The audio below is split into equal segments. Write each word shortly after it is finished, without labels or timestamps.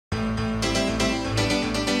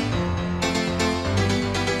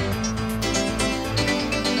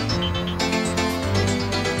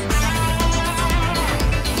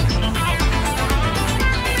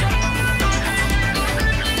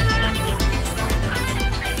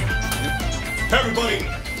Everybody,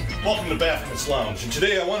 welcome to Baphomet's Lounge. And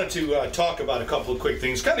today I wanted to talk about a couple of quick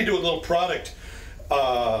things, kind of do a little product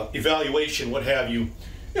evaluation, what have you.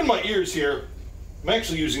 In my ears here, I'm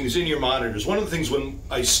actually using these in-ear monitors. One of the things when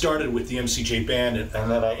I started with the MCJ Band and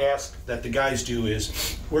that I asked that the guys do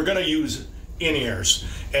is, we're going to use in-ears.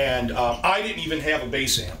 And I didn't even have a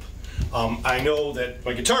bass amp. I know that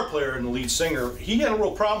my guitar player and the lead singer, he had a real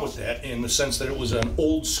problem with that in the sense that it was an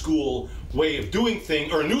old school way of doing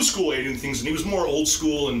things, or a new school way of doing things, and he was more old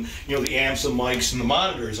school and, you know, the amps, the mics, and the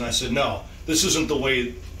monitors. And I said, no, this isn't the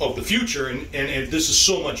way of the future, and this is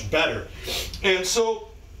so much better. And so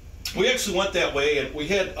we actually went that way, and we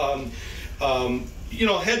had, you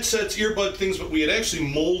know, headsets, earbud things, but we had actually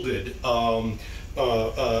molded.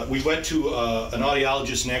 We went to an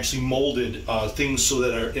audiologist and actually molded things so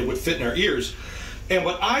that it would fit in our ears. And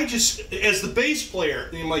but I just, as the bass player,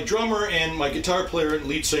 you know, my drummer and my guitar player and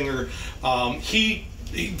lead singer,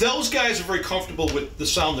 those guys are very comfortable with the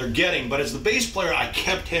sound they're getting. But as the bass player, I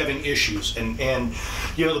kept having issues, and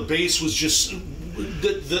you know, the bass was just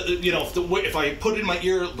you know, if I put it in my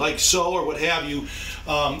ear like so or what have you,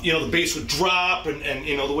 you know, the bass would drop, and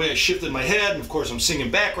you know, the way I shifted my head, and of course I'm singing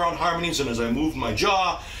background harmonies, and as I moved my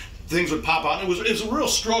jaw, things would pop out. And it was a real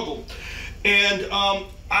struggle. And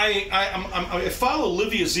I follow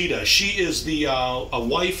Olivia Zeta. She is the a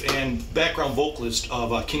wife and background vocalist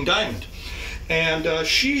of King Diamond, and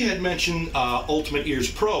she had mentioned Ultimate Ears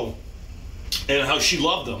Pro and how she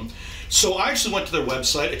loved them. So I actually went to their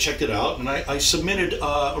website, I checked it out, and I submitted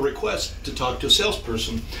a request to talk to a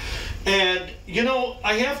salesperson. And you know,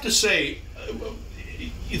 I have to say,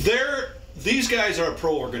 these guys are a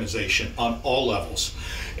pro organization on all levels.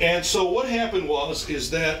 And so what happened is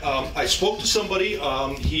that I spoke to somebody.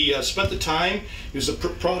 He spent the time. He was a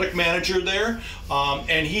product manager there,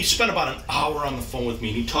 and he spent about an hour on the phone with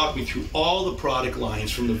me. He talked me through all the product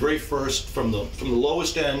lines from the very first, from the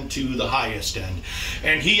lowest end to the highest end.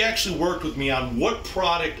 And he actually worked with me on what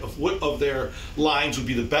product of their lines would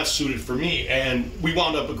be the best suited for me. And we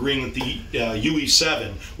wound up agreeing that the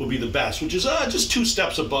UE7 would be the best, which is just 2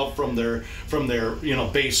 steps above from their you know,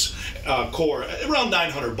 base core, around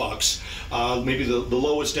 $900. Maybe the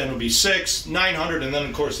lowest end would be $900, and then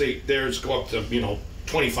of course theirs go up to, you know,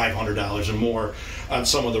 $2,500 and more on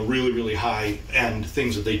some of the really high end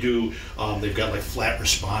things that they do. They've got like flat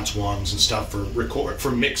response ones and stuff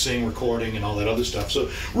for mixing, recording, and all that other stuff. So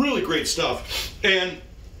really great stuff. And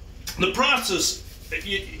the process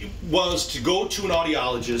was to go to an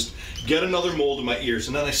audiologist, get another mold in my ears,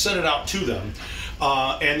 and then I sent it out to them.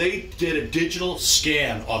 And they did a digital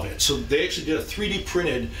scan of it. So they actually did a 3D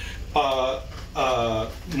printed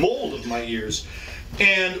mold of my ears.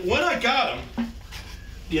 And when I got them,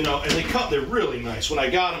 you know, and they're really nice. When I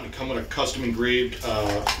got them, they come in a custom engraved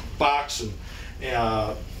box, and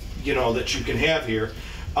you know, that you can have here.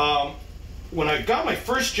 When I got my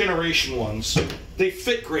first generation ones, they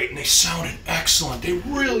fit great and they sounded excellent. They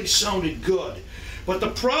really sounded good. But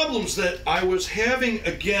the problems that I was having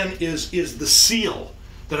again is the seal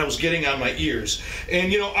that I was getting on my ears.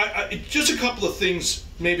 And you know, just a couple of things,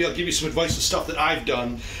 maybe I'll give you some advice of stuff that I've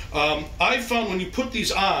done. I found when you put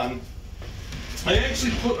these on, I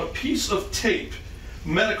actually put a piece of tape,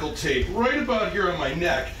 medical tape, right about here on my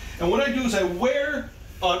neck. And what I do is I wear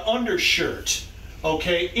an undershirt,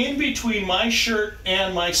 okay, in between my shirt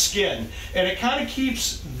and my skin. And it kind of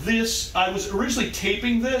keeps this, I was originally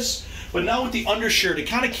taping this, but now with the undershirt, it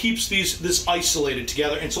kind of keeps this isolated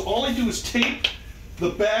together. And so all I do is tape the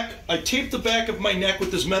back. I tape the back of my neck with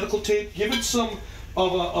this medical tape, give it some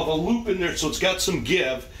of a loop in there so it's got some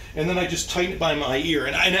give, and then I just tighten it by my ear.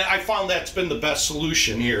 And I found that's been the best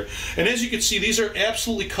solution here. And as you can see, these are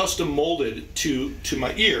absolutely custom molded to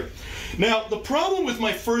my ear. Now, the problem with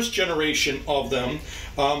my first generation of them,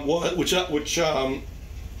 which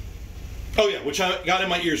I got in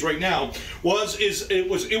my ears right now, it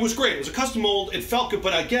was great. It was a custom mold. It felt good,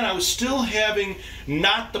 but again, I was still having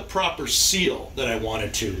not the proper seal that I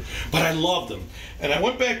wanted to. But I loved them, and I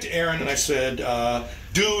went back to Aaron and I said,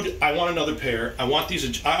 "Dude, I want another pair. I want these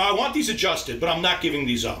adjusted, but I'm not giving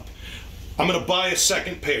these up. I'm going to buy a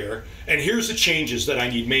second pair, and here's the changes that I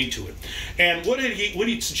need made to it." And what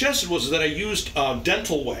he suggested was that I used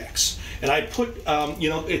dental wax. And I put, you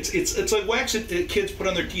know, it's like wax that kids put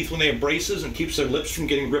on their teeth when they have braces and keeps their lips from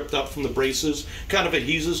getting ripped up from the braces, kind of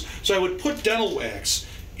adhesives. So I would put dental wax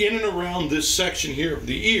in and around this section here of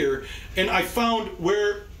the ear, and I found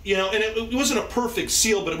where, you know, and it wasn't a perfect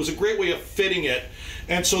seal, but it was a great way of fitting it.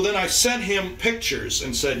 And so then I sent him pictures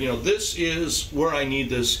and said, you know, this is where I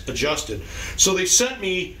need this adjusted. So they sent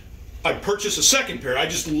me, I purchased a second pair. I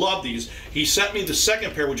just love these. He sent me the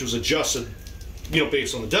second pair, which was adjusted, you know,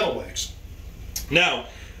 based on the dental wax. Now,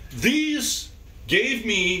 these gave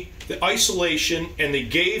me the isolation and they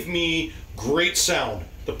gave me great sound.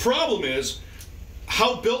 The problem is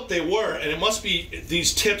how built they were, and it must be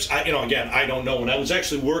these tips. Again, I don't know. When I was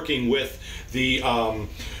actually working with the,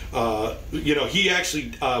 he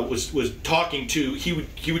actually was talking to.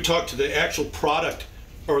 He would talk to the actual product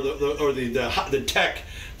or the tech.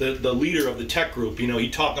 The leader of the tech group.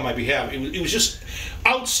 He'd talk on my behalf. It was just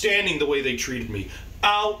outstanding the way they treated me.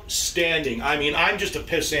 Outstanding. I mean, I'm just a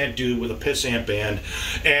pissant dude with a pissant band,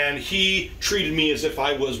 and he treated me as if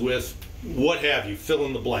I was with what have you, fill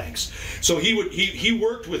in the blanks. So he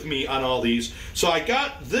worked with me on all these. So I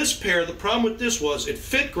got this pair. The problem with this was it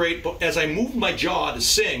fit great, but as I moved my jaw to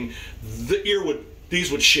sing,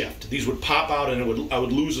 these would shift. These would pop out, and I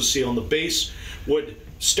would lose the seal, and the bass would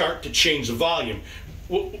start to change the volume.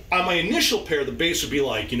 On my initial pair, the bass would be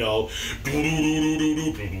like,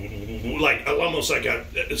 like almost like a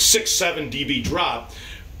 6-7 dB drop.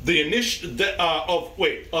 The initial of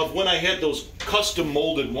when I had those custom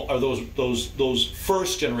molded or those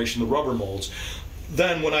first generation, the rubber molds.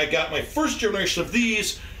 Then when I got my first generation of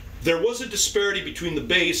these, there was a disparity between the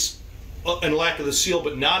bass and lack of the seal,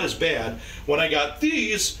 but not as bad. When I got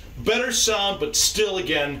these, better sound, but still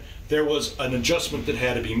again there was an adjustment that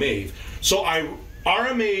had to be made. So I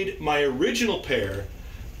RMA'd my original pair.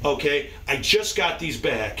 Okay, I just got these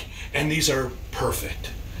back, and these are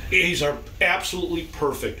perfect. These are absolutely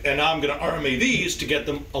perfect, and I'm going to RMA these to get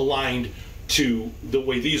them aligned to the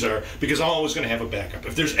way these are, because I'm always going to have a backup.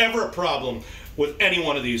 If there's ever a problem with any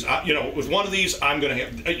one of these, with one of these, I'm going to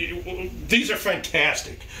have. These are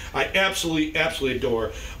fantastic. I absolutely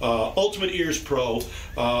adore Ultimate Ears Pro.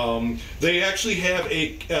 They actually have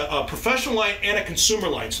a professional line and a consumer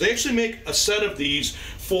line. So they actually make a set of these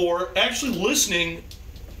for actually listening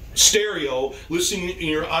stereo, listening in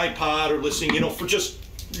your iPod, or listening, for just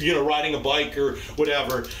riding a bike or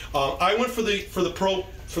whatever. I went for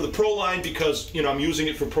the Pro line because I'm using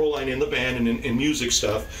it for Pro line in the band and in music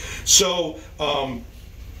stuff. So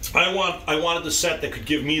I wanted the set that could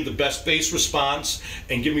give me the best bass response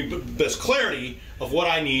and give me the best clarity of what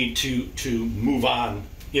I need to move on,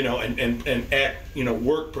 and act,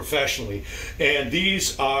 work professionally. And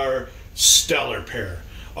these are stellar pair.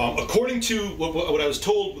 According to what I was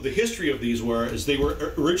told, the history of these is they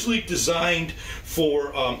were originally designed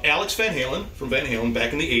for Alex Van Halen from Van Halen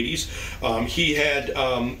back in the 80s. He had,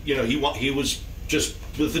 he was just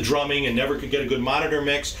with the drumming and never could get a good monitor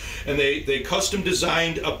mix, and they custom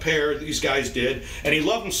designed a pair, these guys did, and he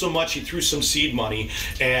loved them so much he threw some seed money,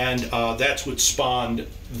 and that's what spawned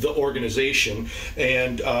the organization.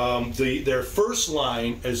 And their first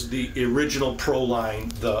line is the original Pro line,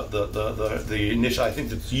 the initial, I think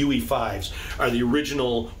the UE5s are the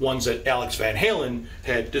original ones that Alex Van Halen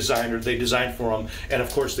had designed, or they designed for him, and of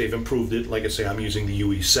course they've improved it. Like I say, I'm using the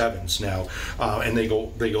UE7s now, and they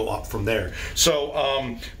go up from there. So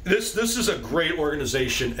this is a great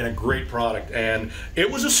organization and a great product, and it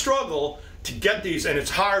was a struggle to get these, and it's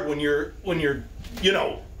hard when you're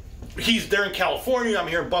they're in California, I'm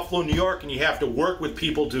here in Buffalo, New York, and you have to work with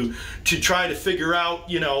people to try to figure out,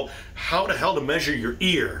 how the hell to measure your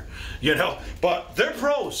ear, but they're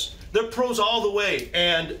pros all the way.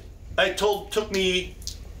 And took me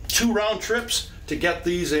 2 round trips to get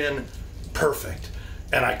these in perfect.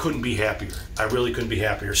 And I couldn't be happier. I really couldn't be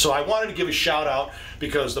happier. So I wanted to give a shout out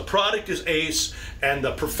because the product is ace, and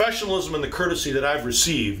the professionalism and the courtesy that I've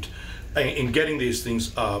received in getting these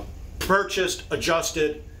things purchased,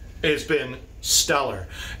 adjusted, has been stellar.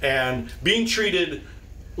 And being treated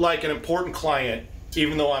like an important client,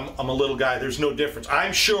 even though I'm a little guy, there's no difference.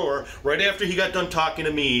 I'm sure right after he got done talking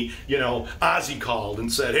to me, Ozzy called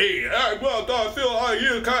and said, "Hey, well, Phil,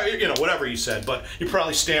 whatever he said, but he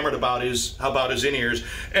probably stammered about his in-ears,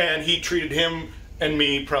 and he treated him and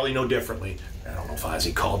me probably no differently." I don't know if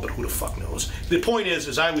Ozzy called, but who the fuck knows? The point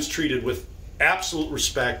is I was treated with absolute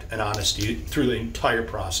respect and honesty through the entire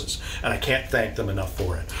process, and I can't thank them enough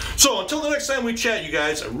for it. So until the next time we chat, you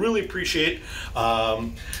guys, I really appreciate.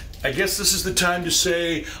 I guess this is the time to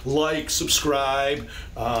say like, subscribe,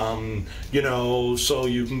 so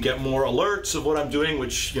you can get more alerts of what I'm doing,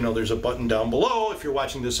 which, there's a button down below. If you're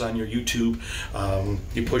watching this on your YouTube,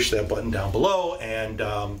 you push that button down below, and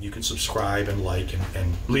you can subscribe and like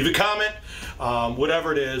and leave a comment,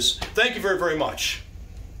 whatever it is. Thank you very, very much.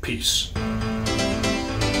 Peace.